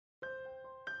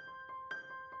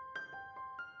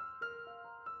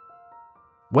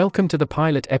Welcome to the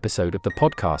pilot episode of the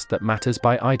podcast that matters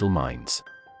by Idle Minds.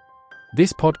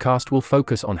 This podcast will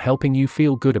focus on helping you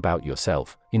feel good about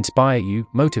yourself, inspire you,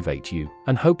 motivate you,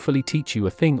 and hopefully teach you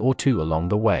a thing or two along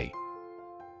the way.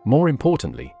 More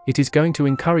importantly, it is going to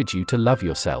encourage you to love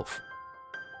yourself.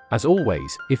 As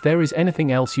always, if there is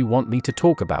anything else you want me to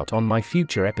talk about on my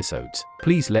future episodes,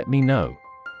 please let me know.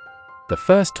 The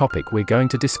first topic we're going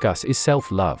to discuss is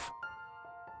self-love.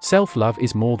 Self-love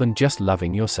is more than just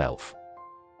loving yourself.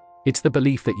 It's the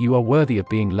belief that you are worthy of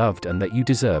being loved and that you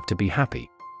deserve to be happy.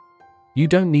 You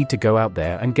don't need to go out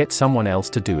there and get someone else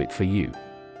to do it for you.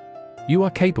 You are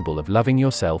capable of loving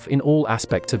yourself in all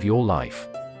aspects of your life.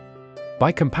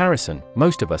 By comparison,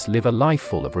 most of us live a life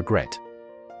full of regret.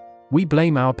 We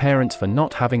blame our parents for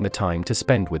not having the time to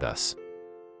spend with us.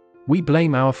 We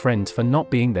blame our friends for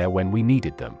not being there when we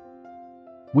needed them.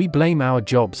 We blame our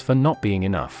jobs for not being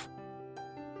enough.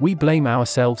 We blame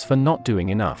ourselves for not doing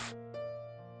enough.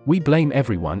 We blame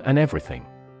everyone and everything.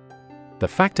 The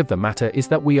fact of the matter is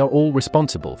that we are all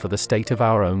responsible for the state of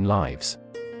our own lives.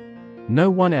 No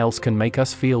one else can make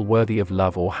us feel worthy of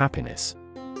love or happiness.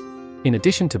 In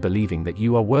addition to believing that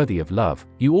you are worthy of love,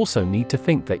 you also need to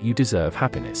think that you deserve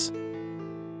happiness.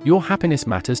 Your happiness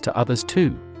matters to others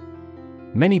too.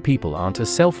 Many people aren't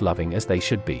as self-loving as they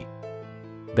should be.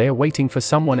 They are waiting for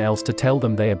someone else to tell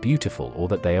them they are beautiful or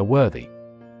that they are worthy.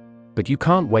 But you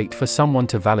can't wait for someone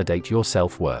to validate your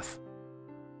self-worth.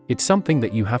 It's something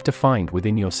that you have to find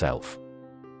within yourself.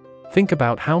 Think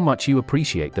about how much you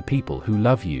appreciate the people who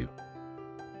love you.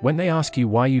 When they ask you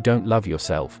why you don't love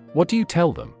yourself, what do you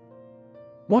tell them?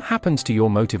 What happens to your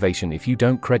motivation if you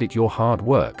don't credit your hard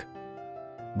work?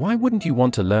 Why wouldn't you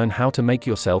want to learn how to make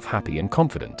yourself happy and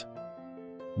confident?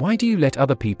 Why do you let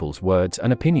other people's words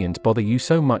and opinions bother you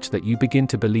so much that you begin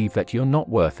to believe that you're not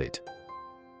worth it?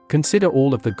 Consider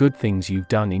all of the good things you've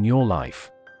done in your life.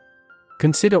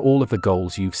 Consider all of the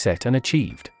goals you've set and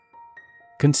achieved.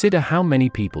 Consider how many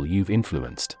people you've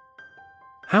influenced.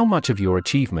 How much of your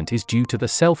achievement is due to the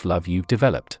self-love you've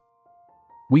developed?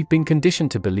 We've been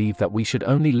conditioned to believe that we should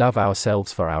only love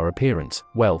ourselves for our appearance,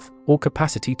 wealth, or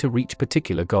capacity to reach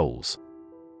particular goals.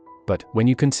 But when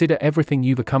you consider everything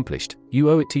you've accomplished, you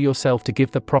owe it to yourself to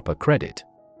give the proper credit.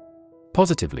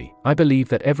 Positively, I believe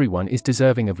that everyone is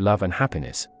deserving of love and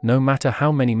happiness, no matter how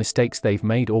many mistakes they've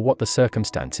made or what the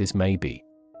circumstances may be.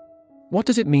 What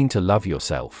does it mean to love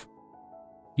yourself?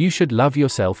 You should love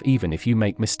yourself even if you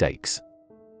make mistakes.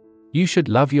 You should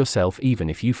love yourself even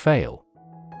if you fail.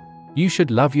 You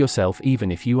should love yourself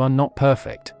even if you are not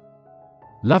perfect.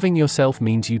 Loving yourself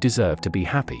means you deserve to be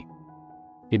happy.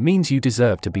 It means you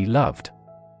deserve to be loved.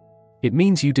 It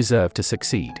means you deserve to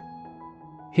succeed.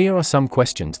 Here are some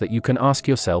questions that you can ask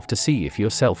yourself to see if you're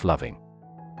self-loving.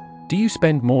 Do you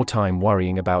spend more time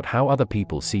worrying about how other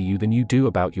people see you than you do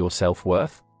about your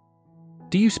self-worth?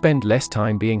 Do you spend less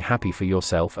time being happy for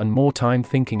yourself and more time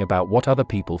thinking about what other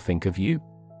people think of you?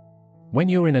 When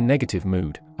you're in a negative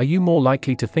mood, are you more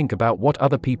likely to think about what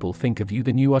other people think of you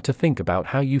than you are to think about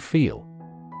how you feel?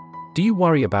 Do you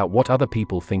worry about what other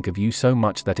people think of you so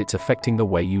much that it's affecting the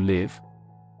way you live?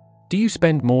 Do you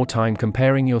spend more time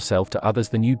comparing yourself to others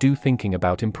than you do thinking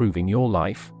about improving your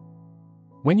life?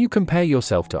 When you compare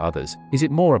yourself to others, is it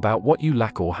more about what you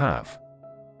lack or have?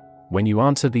 When you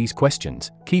answer these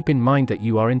questions, keep in mind that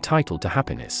you are entitled to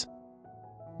happiness.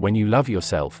 When you love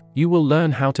yourself, you will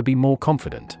learn how to be more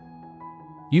confident.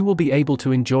 You will be able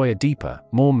to enjoy a deeper,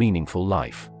 more meaningful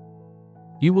life.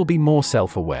 You will be more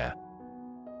self-aware.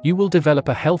 You will develop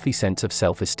a healthy sense of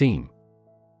self-esteem.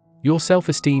 Your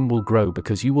self-esteem will grow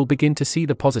because you will begin to see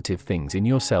the positive things in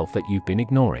yourself that you've been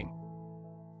ignoring.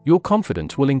 Your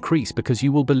confidence will increase because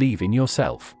you will believe in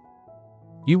yourself.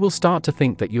 You will start to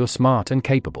think that you're smart and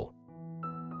capable.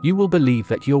 You will believe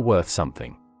that you're worth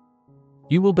something.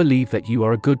 You will believe that you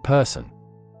are a good person.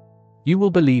 You will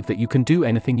believe that you can do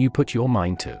anything you put your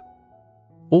mind to.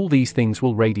 All these things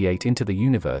will radiate into the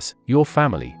universe. Your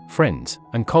family, friends,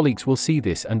 and colleagues will see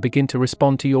this and begin to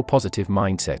respond to your positive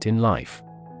mindset in life.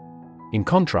 In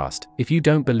contrast, if you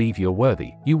don't believe you're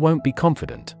worthy, you won't be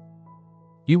confident.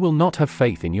 You will not have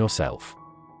faith in yourself.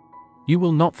 You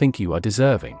will not think you are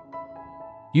deserving.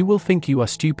 You will think you are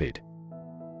stupid.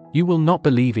 You will not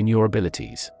believe in your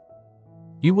abilities.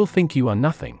 You will think you are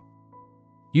nothing.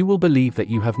 You will believe that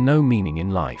you have no meaning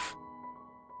in life.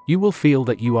 You will feel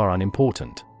that you are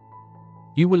unimportant.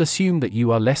 You will assume that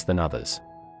you are less than others.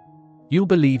 You'll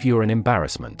believe you're an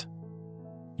embarrassment.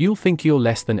 You'll think you're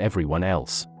less than everyone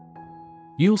else.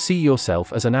 You'll see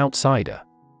yourself as an outsider.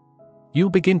 You'll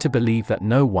begin to believe that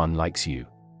no one likes you.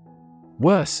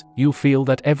 Worse, you'll feel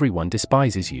that everyone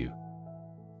despises you.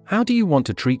 How do you want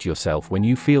to treat yourself when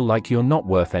you feel like you're not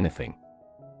worth anything?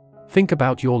 Think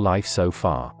about your life so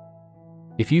far.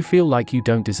 If you feel like you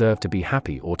don't deserve to be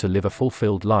happy or to live a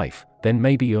fulfilled life, then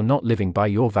maybe you're not living by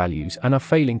your values and are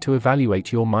failing to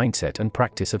evaluate your mindset and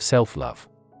practice of self-love.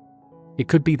 It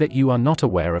could be that you are not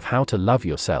aware of how to love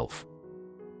yourself.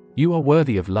 You are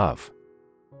worthy of love.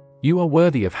 You are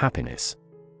worthy of happiness.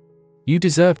 You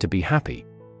deserve to be happy.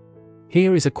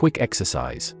 Here is a quick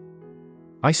exercise.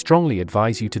 I strongly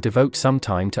advise you to devote some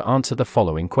time to answer the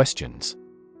following questions.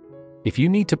 If you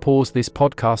need to pause this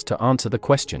podcast to answer the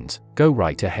questions, go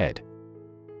right ahead.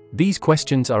 These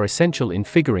questions are essential in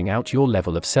figuring out your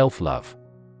level of self-love.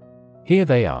 Here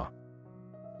they are.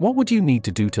 What would you need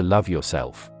to do to love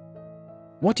yourself?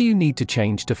 What do you need to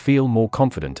change to feel more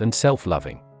confident and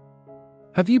self-loving?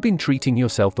 Have you been treating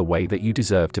yourself the way that you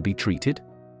deserve to be treated?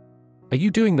 Are you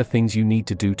doing the things you need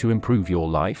to do to improve your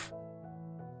life?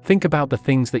 Think about the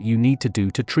things that you need to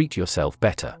do to treat yourself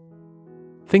better.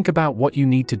 Think about what you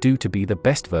need to do to be the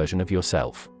best version of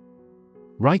yourself.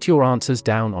 Write your answers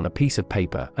down on a piece of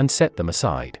paper and set them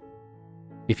aside.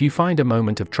 If you find a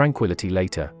moment of tranquility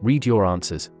later, read your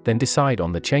answers, then decide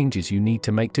on the changes you need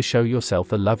to make to show yourself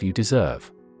the love you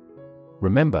deserve.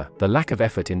 Remember, the lack of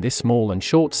effort in this small and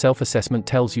short self-assessment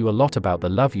tells you a lot about the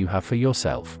love you have for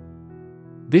yourself.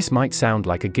 This might sound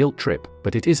like a guilt trip,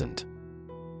 but it isn't.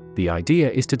 The idea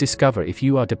is to discover if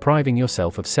you are depriving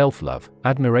yourself of self-love,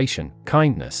 admiration,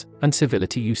 kindness, and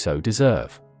civility you so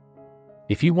deserve.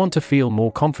 If you want to feel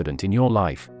more confident in your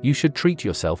life, you should treat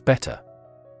yourself better.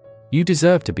 You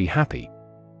deserve to be happy.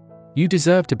 You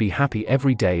deserve to be happy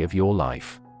every day of your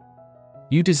life.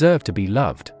 You deserve to be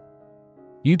loved.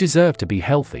 You deserve to be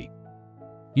healthy.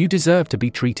 You deserve to be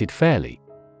treated fairly.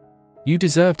 You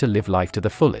deserve to live life to the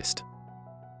fullest.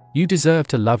 You deserve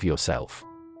to love yourself.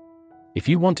 If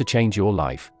you want to change your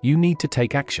life, you need to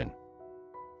take action.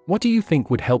 What do you think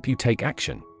would help you take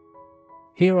action?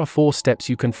 Here are 4 steps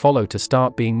you can follow to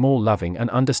start being more loving and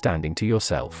understanding to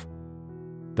yourself.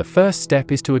 The first step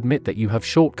is to admit that you have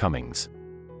shortcomings.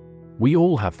 We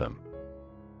all have them.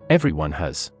 Everyone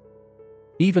has.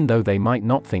 Even though they might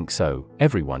not think so,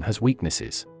 everyone has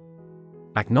weaknesses.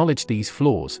 Acknowledge these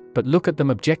flaws, but look at them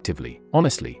objectively,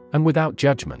 honestly, and without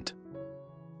judgment.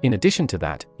 In addition to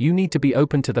that, you need to be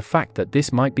open to the fact that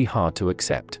this might be hard to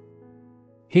accept.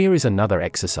 Here is another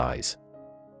exercise.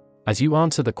 As you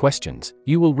answer the questions,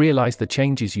 you will realize the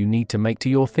changes you need to make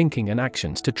to your thinking and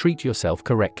actions to treat yourself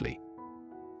correctly.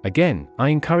 Again, I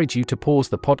encourage you to pause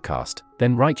the podcast,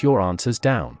 then write your answers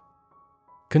down.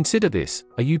 Consider this: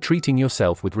 are you treating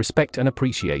yourself with respect and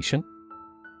appreciation?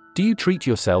 Do you treat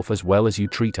yourself as well as you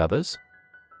treat others?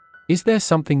 Is there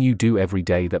something you do every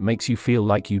day that makes you feel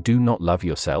like you do not love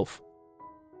yourself?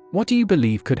 What do you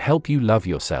believe could help you love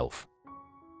yourself?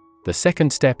 The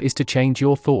second step is to change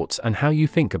your thoughts and how you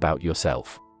think about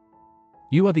yourself.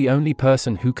 You are the only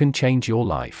person who can change your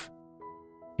life.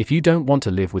 If you don't want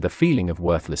to live with a feeling of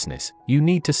worthlessness, you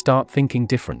need to start thinking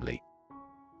differently.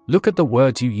 Look at the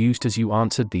words you used as you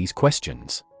answered these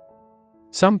questions.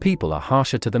 Some people are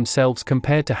harsher to themselves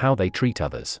compared to how they treat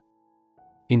others.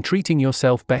 In treating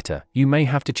yourself better, you may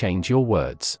have to change your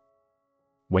words.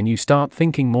 When you start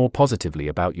thinking more positively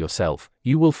about yourself,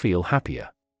 you will feel happier.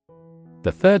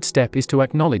 The third step is to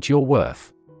acknowledge your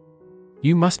worth.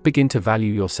 You must begin to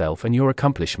value yourself and your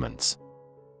accomplishments.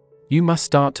 You must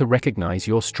start to recognize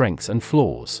your strengths and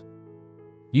flaws.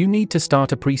 You need to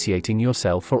start appreciating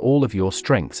yourself for all of your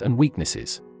strengths and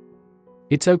weaknesses.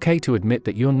 It's okay to admit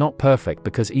that you're not perfect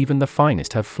because even the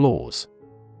finest have flaws.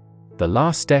 The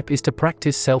last step is to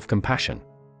practice self-compassion.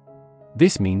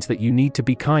 This means that you need to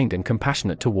be kind and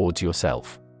compassionate towards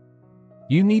yourself.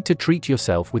 You need to treat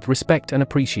yourself with respect and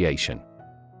appreciation.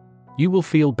 You will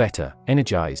feel better,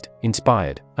 energized,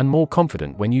 inspired, and more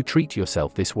confident when you treat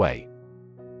yourself this way.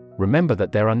 Remember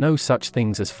that there are no such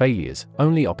things as failures,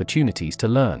 only opportunities to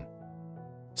learn.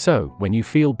 So, when you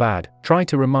feel bad, try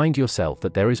to remind yourself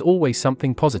that there is always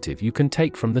something positive you can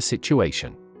take from the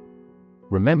situation.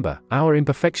 Remember, our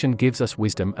imperfection gives us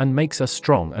wisdom and makes us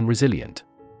strong and resilient.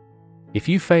 If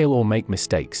you fail or make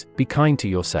mistakes, be kind to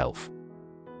yourself.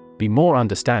 Be more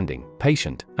understanding,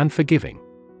 patient, and forgiving.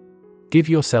 Give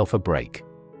yourself a break.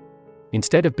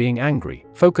 Instead of being angry,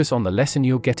 focus on the lesson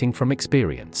you're getting from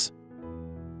experience.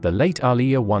 The late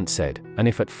Aaliyah once said, "And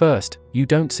if at first you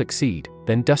don't succeed,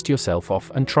 then dust yourself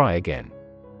off and try again."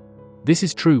 This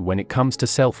is true when it comes to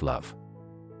self-love.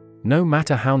 No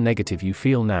matter how negative you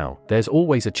feel now, there's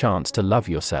always a chance to love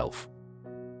yourself.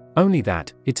 Only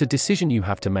that, it's a decision you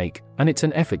have to make, and it's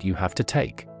an effort you have to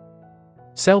take.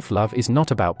 Self-love is not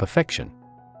about perfection.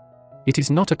 It is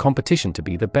not a competition to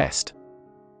be the best.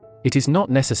 It is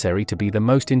not necessary to be the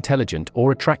most intelligent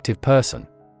or attractive person.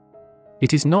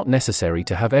 It is not necessary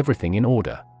to have everything in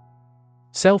order.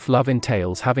 Self-love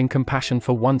entails having compassion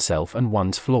for oneself and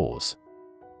one's flaws.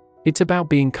 It's about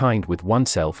being kind with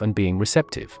oneself and being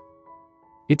receptive.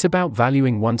 It's about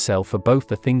valuing oneself for both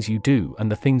the things you do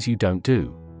and the things you don't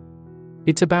do.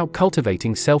 It's about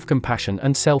cultivating self-compassion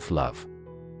and self-love.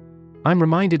 I'm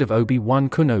reminded of Obi-Wan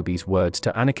Kenobi's words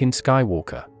to Anakin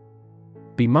Skywalker.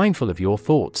 "Be mindful of your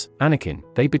thoughts, Anakin,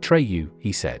 they betray you,"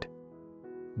 he said.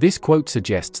 This quote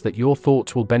suggests that your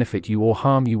thoughts will benefit you or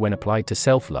harm you when applied to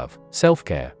self-love,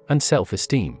 self-care, and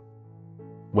self-esteem.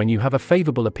 When you have a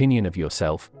favorable opinion of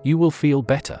yourself, you will feel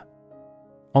better.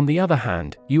 On the other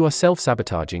hand, you are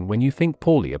self-sabotaging when you think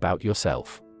poorly about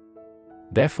yourself.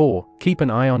 Therefore, keep an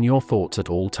eye on your thoughts at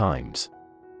all times.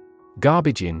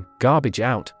 Garbage in, garbage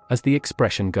out, as the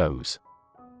expression goes.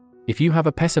 If you have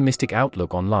a pessimistic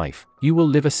outlook on life, you will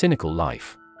live a cynical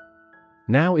life.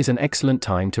 Now is an excellent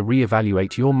time to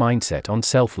re-evaluate your mindset on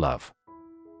self-love.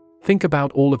 Think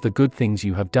about all of the good things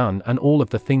you have done and all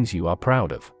of the things you are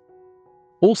proud of.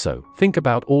 Also, think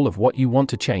about all of what you want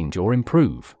to change or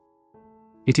improve.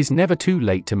 It is never too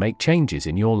late to make changes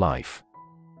in your life.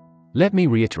 Let me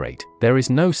reiterate, there is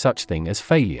no such thing as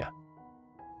failure.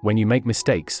 When you make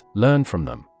mistakes, learn from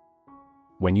them.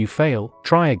 When you fail,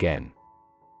 try again.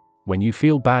 When you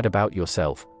feel bad about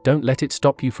yourself, don't let it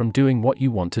stop you from doing what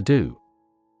you want to do.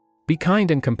 Be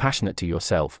kind and compassionate to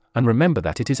yourself, and remember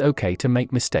that it is okay to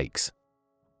make mistakes.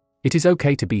 It is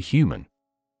okay to be human.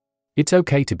 It's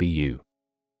okay to be you.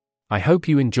 I hope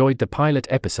you enjoyed the pilot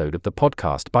episode of the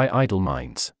podcast by Idle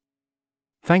Minds.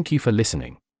 Thank you for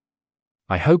listening.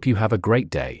 I hope you have a great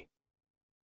day.